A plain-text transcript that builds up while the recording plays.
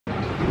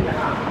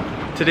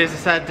Today's a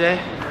sad day.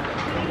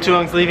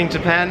 Thuong's leaving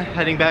Japan,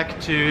 heading back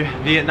to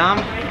Vietnam.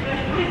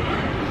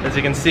 As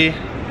you can see,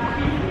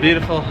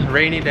 beautiful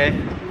rainy day.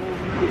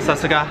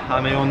 Sasaga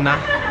ame onna.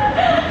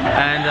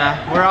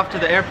 And we're off to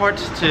the airport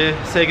to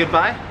say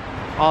goodbye.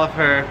 All of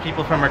her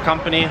people from her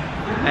company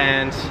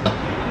and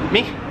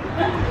me.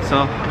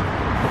 So,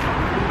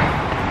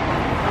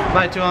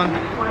 bye Thuong.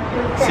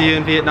 See you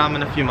in Vietnam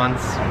in a few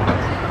months.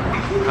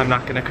 I'm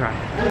not gonna cry.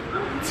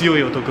 強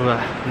い男は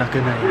泣か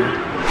ない。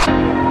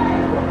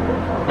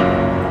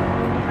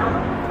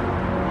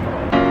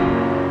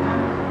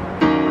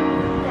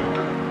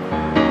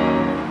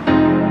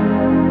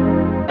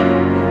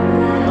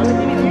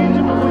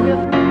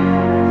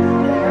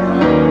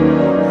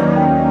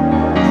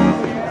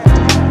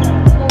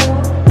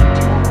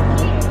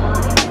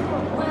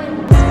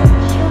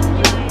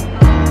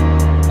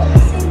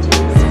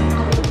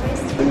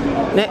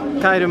ね、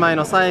帰る前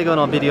の最後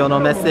のビデオ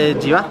のメッセー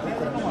ジは？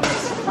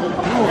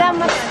じゃあ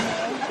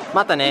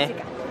またね。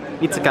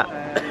いつか。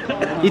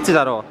いつ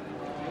だろ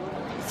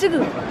う。す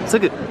ぐ。す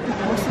ぐ。うん。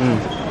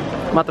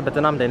またベ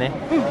トナムでね。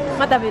うん。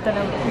またベトナ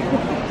ム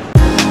で。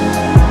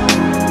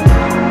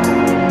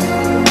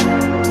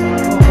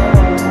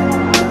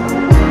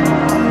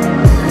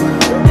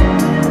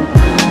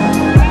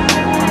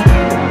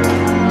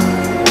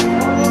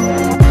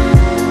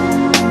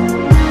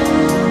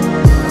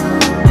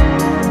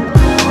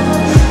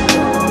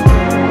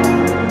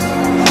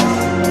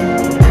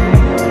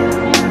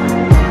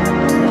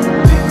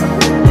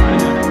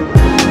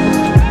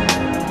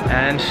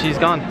She's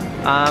gone.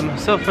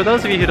 So for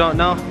those of you who don't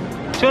know,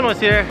 Thuong was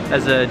here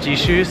as a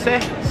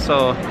jishuse,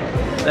 so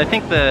I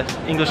think the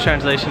English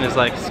translation is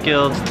like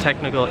skilled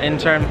technical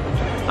intern.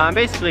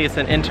 Basically it's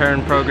an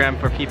intern program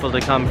for people to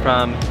come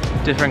from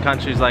different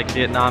countries like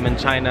Vietnam and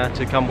China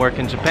to come work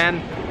in Japan.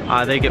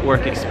 They get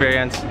work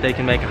experience, they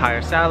can make a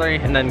higher salary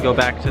and then go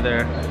back to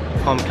their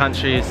home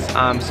countries.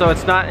 So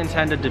it's not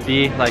intended to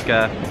be like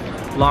a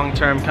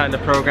long-term kind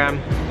of program.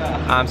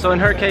 So in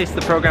her case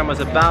the program was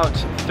about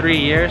 3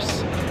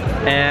 years.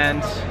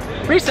 And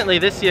recently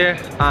this year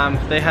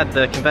they had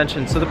the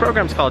convention, so the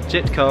program's called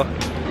JITCO,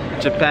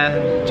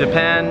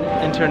 Japan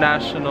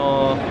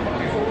International,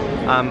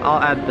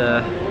 I'll add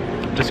the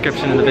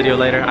description in the video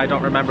later, I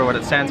don't remember what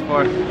it stands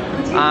for.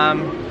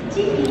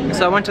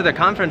 So I went to their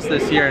conference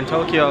this year in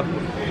Tokyo,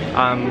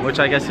 which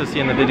I guess you'll see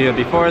in the video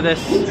before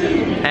this,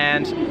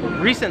 and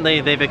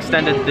recently they've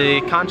extended the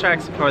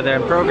contracts for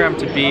their program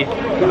to be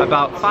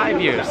about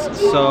 5 years.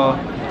 So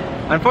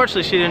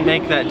unfortunately, she didn't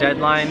make that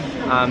deadline,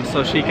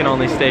 so she can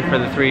only stay for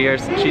the 3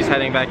 years. She's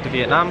heading back to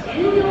Vietnam.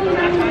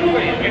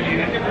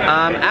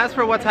 As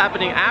for what's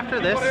happening after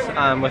this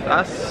with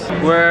us,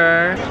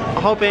 we're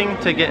hoping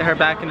to get her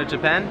back into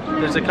Japan.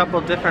 There's a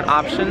couple different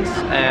options,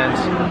 and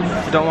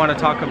I don't want to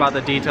talk about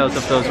the details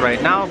of those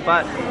right now,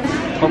 but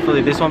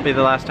hopefully this won't be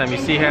the last time you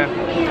see her.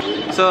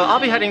 So I'll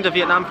be heading to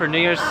Vietnam for New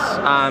Year's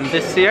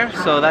this year,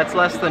 so that's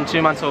less than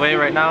 2 months away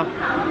right now.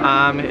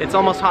 It's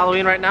almost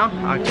Halloween right now,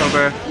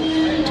 October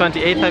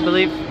 28th I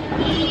believe.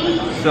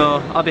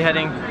 So I'll be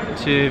heading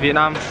to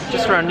Vietnam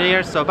just around New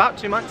Year's, so about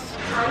 2 months.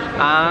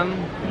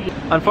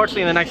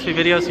 Unfortunately in the next few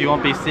videos you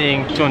won't be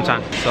seeing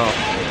Thuong-chan, so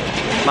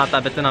mata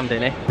Vietnam de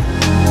ne.